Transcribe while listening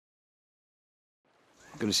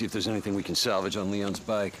Gonna see if there's anything we can salvage on Leon's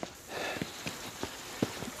bike.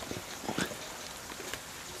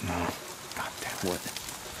 No. God damn. What?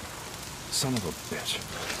 Son of a bitch.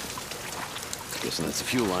 Guessing that's the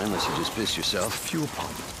fuel line, unless you just pissed yourself. Fuel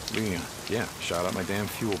pump. Leon. Yeah, shot out my damn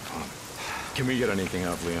fuel pump. Can we get anything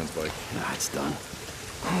off Leon's bike? Nah, it's done.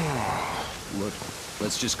 Look,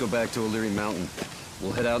 let's just go back to O'Leary Mountain.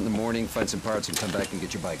 We'll head out in the morning, find some parts, and come back and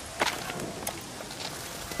get your bike.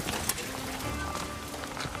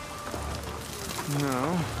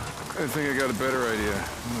 No. I think I got a better idea.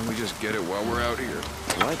 Why don't we just get it while we're out here?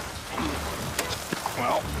 What?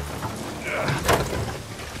 Well...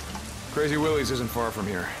 Crazy Willie's isn't far from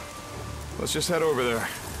here. Let's just head over there.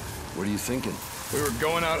 What are you thinking? We were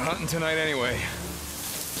going out hunting tonight anyway.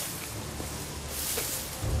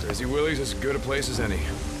 Crazy Willie's is as good a place as any.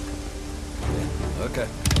 Okay.